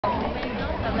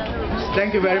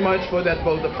Thank you very much for that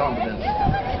vote of confidence.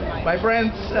 My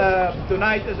friends,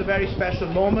 tonight is a very special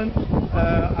moment.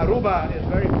 Aruba is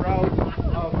very proud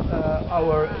of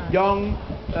our young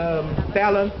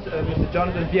talent, Mr.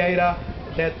 Jonathan Vieira,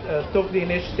 that took the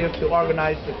initiative to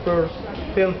organize the first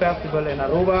film festival in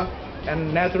Aruba.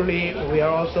 And naturally, we are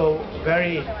also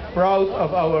very proud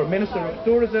of our Minister of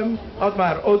Tourism,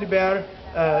 Otmar Odibert,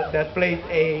 that played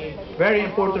a very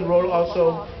important role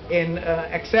also in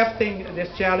accepting this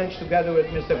challenge together with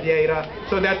Mr. Vieira,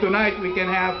 so that tonight we can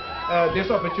have this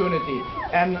opportunity.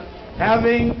 And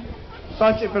having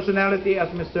such a personality as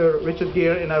Mr. Richard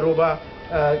Gere in Aruba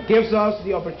gives us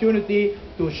the opportunity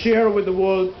to share with the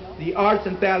world the arts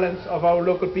and talents of our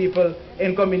local people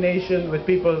in combination with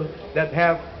people that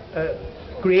have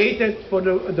created for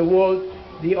the world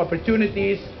the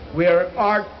opportunities where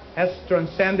art has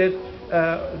transcended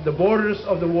the borders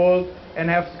of the world and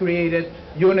have created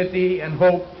unity and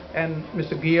hope. And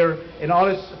Mr. Gere, in all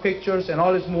his pictures and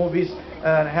all his movies,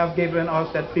 have given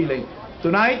us that feeling.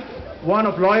 Tonight, one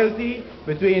of loyalty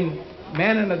between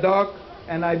man and a dog,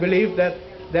 and I believe that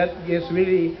that is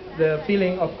really the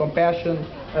feeling of compassion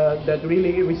that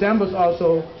really resembles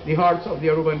also the hearts of the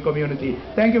Aruban community.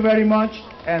 Thank you very much,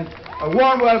 and a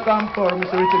warm welcome for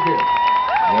Mr. Richard Gere.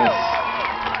 Yes.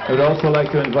 I would also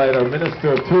like to invite our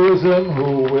Minister of Tourism,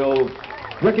 who will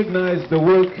recognize the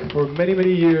work for many,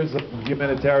 many years of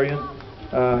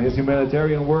his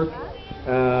humanitarian work.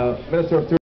 Minister of Tourism.